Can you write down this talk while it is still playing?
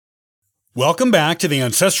Welcome back to the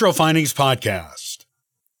Ancestral Findings Podcast.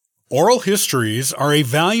 Oral histories are a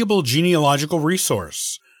valuable genealogical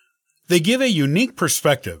resource. They give a unique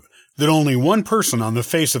perspective that only one person on the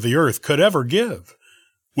face of the earth could ever give,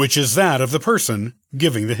 which is that of the person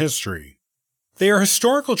giving the history. They are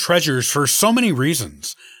historical treasures for so many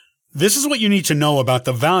reasons. This is what you need to know about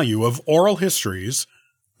the value of oral histories,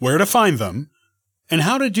 where to find them, and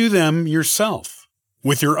how to do them yourself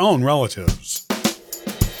with your own relatives.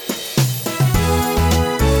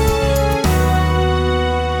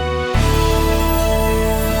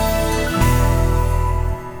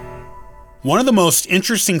 One of the most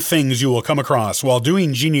interesting things you will come across while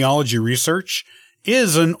doing genealogy research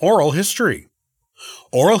is an oral history.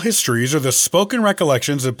 Oral histories are the spoken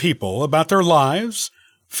recollections of people about their lives,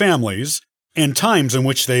 families, and times in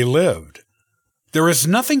which they lived. There is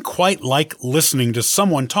nothing quite like listening to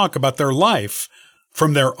someone talk about their life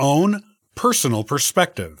from their own personal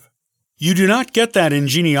perspective. You do not get that in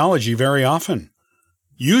genealogy very often.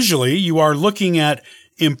 Usually you are looking at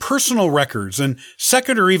impersonal records and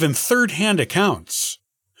second or even third-hand accounts.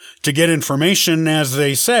 To get information, as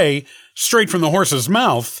they say, straight from the horse's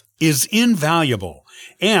mouth is invaluable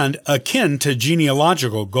and akin to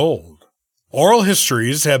genealogical gold. Oral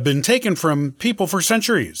histories have been taken from people for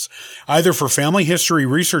centuries, either for family history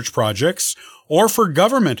research projects or for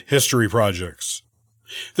government history projects.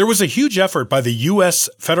 There was a huge effort by the U.S.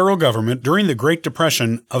 federal government during the Great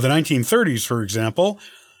Depression of the 1930s, for example,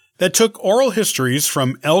 that took oral histories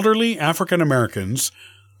from elderly African Americans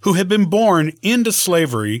who had been born into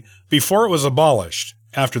slavery before it was abolished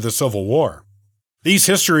after the Civil War. These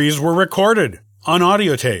histories were recorded on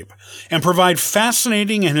audio tape and provide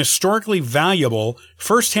fascinating and historically valuable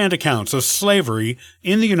first-hand accounts of slavery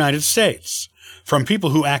in the United States from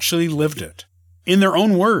people who actually lived it, in their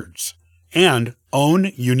own words, and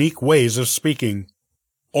own unique ways of speaking.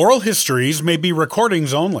 Oral histories may be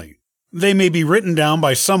recordings only. They may be written down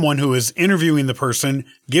by someone who is interviewing the person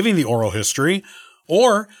giving the oral history,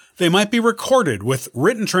 or they might be recorded with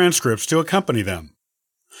written transcripts to accompany them.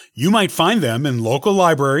 You might find them in local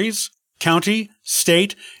libraries, county,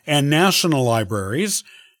 state, and national libraries,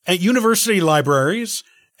 at university libraries,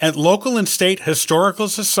 at local and state historical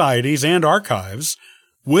societies and archives,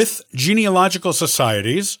 with genealogical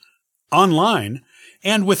societies, online,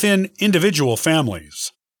 and within individual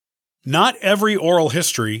families. Not every oral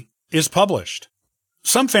history is published.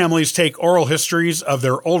 Some families take oral histories of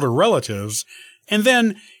their older relatives and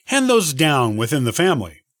then hand those down within the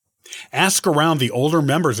family. Ask around the older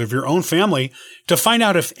members of your own family to find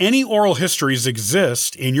out if any oral histories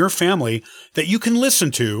exist in your family that you can listen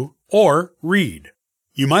to or read.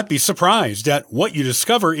 You might be surprised at what you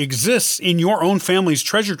discover exists in your own family's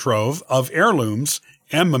treasure trove of heirlooms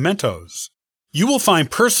and mementos. You will find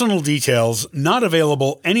personal details not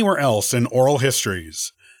available anywhere else in oral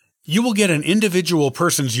histories. You will get an individual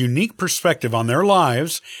person's unique perspective on their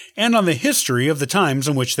lives and on the history of the times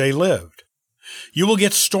in which they lived. You will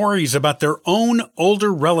get stories about their own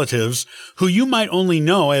older relatives who you might only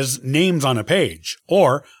know as names on a page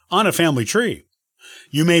or on a family tree.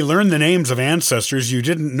 You may learn the names of ancestors you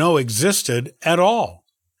didn't know existed at all.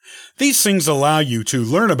 These things allow you to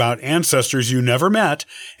learn about ancestors you never met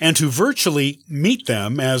and to virtually meet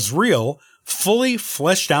them as real, fully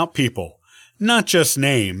fleshed out people. Not just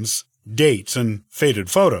names, dates, and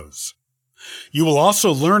faded photos. You will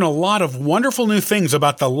also learn a lot of wonderful new things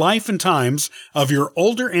about the life and times of your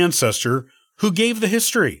older ancestor who gave the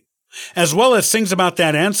history, as well as things about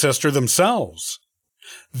that ancestor themselves.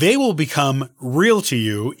 They will become real to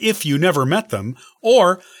you if you never met them,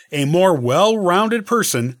 or a more well-rounded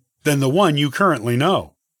person than the one you currently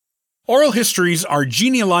know. Oral histories are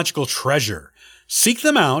genealogical treasure. Seek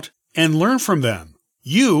them out and learn from them.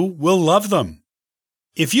 You will love them.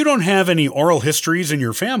 If you don't have any oral histories in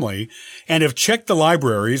your family and have checked the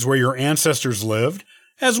libraries where your ancestors lived,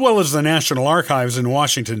 as well as the National Archives in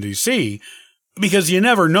Washington, D.C., because you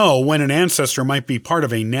never know when an ancestor might be part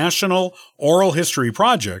of a national oral history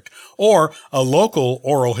project or a local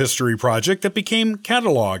oral history project that became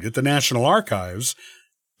cataloged at the National Archives,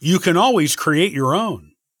 you can always create your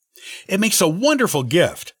own. It makes a wonderful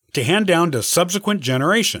gift to hand down to subsequent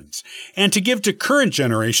generations, and to give to current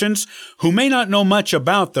generations who may not know much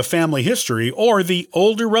about the family history or the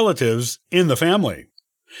older relatives in the family.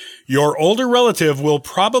 Your older relative will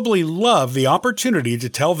probably love the opportunity to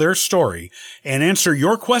tell their story and answer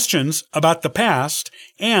your questions about the past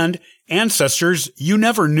and ancestors you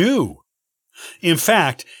never knew. In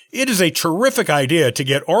fact, it is a terrific idea to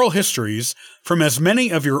get oral histories from as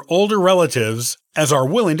many of your older relatives as are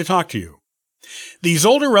willing to talk to you. These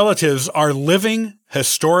older relatives are living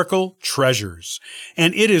historical treasures,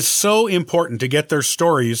 and it is so important to get their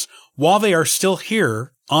stories while they are still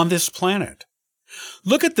here on this planet.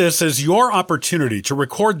 Look at this as your opportunity to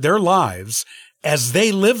record their lives as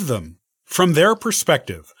they live them from their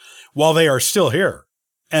perspective while they are still here,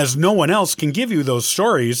 as no one else can give you those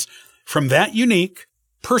stories from that unique,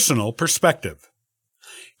 personal perspective.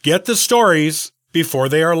 Get the stories before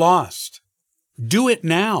they are lost. Do it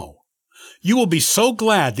now. You will be so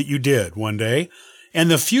glad that you did one day, and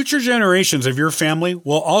the future generations of your family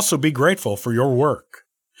will also be grateful for your work.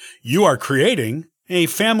 You are creating a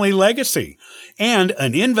family legacy and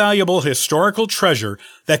an invaluable historical treasure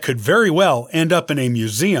that could very well end up in a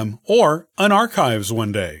museum or an archives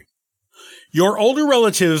one day. Your older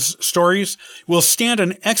relatives' stories will stand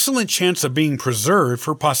an excellent chance of being preserved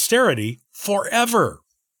for posterity forever.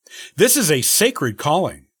 This is a sacred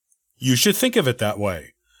calling. You should think of it that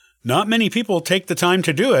way. Not many people take the time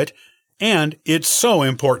to do it, and it's so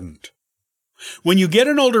important. When you get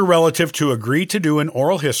an older relative to agree to do an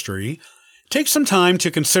oral history, take some time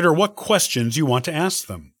to consider what questions you want to ask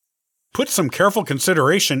them. Put some careful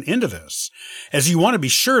consideration into this, as you want to be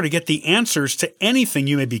sure to get the answers to anything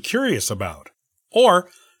you may be curious about, or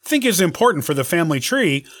think is important for the family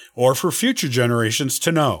tree or for future generations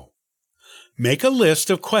to know. Make a list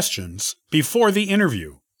of questions before the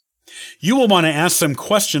interview. You will want to ask them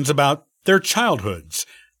questions about their childhoods,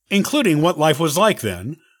 including what life was like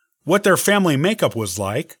then, what their family makeup was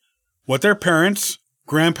like, what their parents,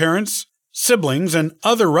 grandparents, siblings, and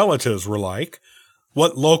other relatives were like,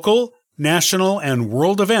 what local, national, and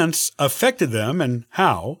world events affected them and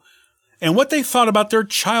how, and what they thought about their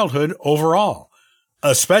childhood overall,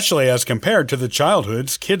 especially as compared to the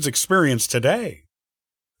childhoods kids experience today.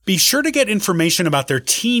 Be sure to get information about their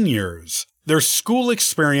teen years, their school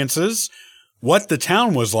experiences, what the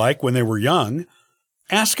town was like when they were young.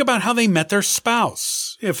 Ask about how they met their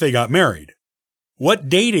spouse, if they got married, what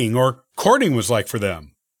dating or courting was like for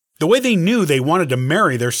them, the way they knew they wanted to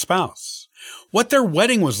marry their spouse, what their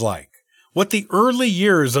wedding was like, what the early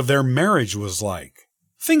years of their marriage was like,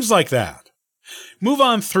 things like that. Move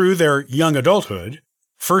on through their young adulthood,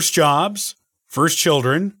 first jobs, first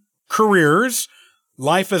children, careers,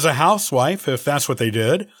 life as a housewife, if that's what they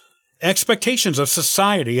did, expectations of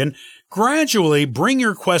society, and gradually bring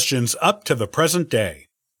your questions up to the present day.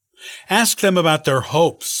 Ask them about their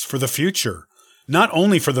hopes for the future, not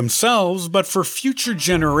only for themselves, but for future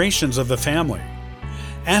generations of the family.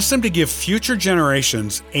 Ask them to give future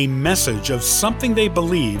generations a message of something they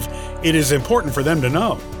believe it is important for them to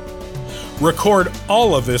know. Record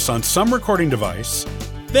all of this on some recording device,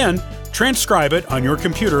 then transcribe it on your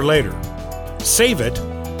computer later. Save it,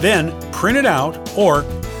 then print it out or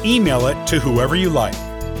email it to whoever you like.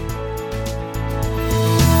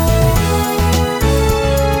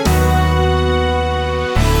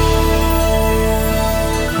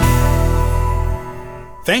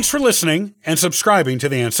 Thanks for listening and subscribing to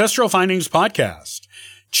the Ancestral Findings podcast.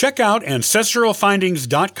 Check out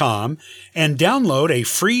ancestralfindings.com and download a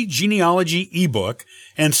free genealogy ebook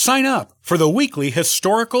and sign up for the weekly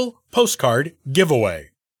historical postcard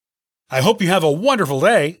giveaway. I hope you have a wonderful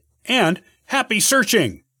day and happy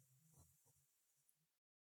searching!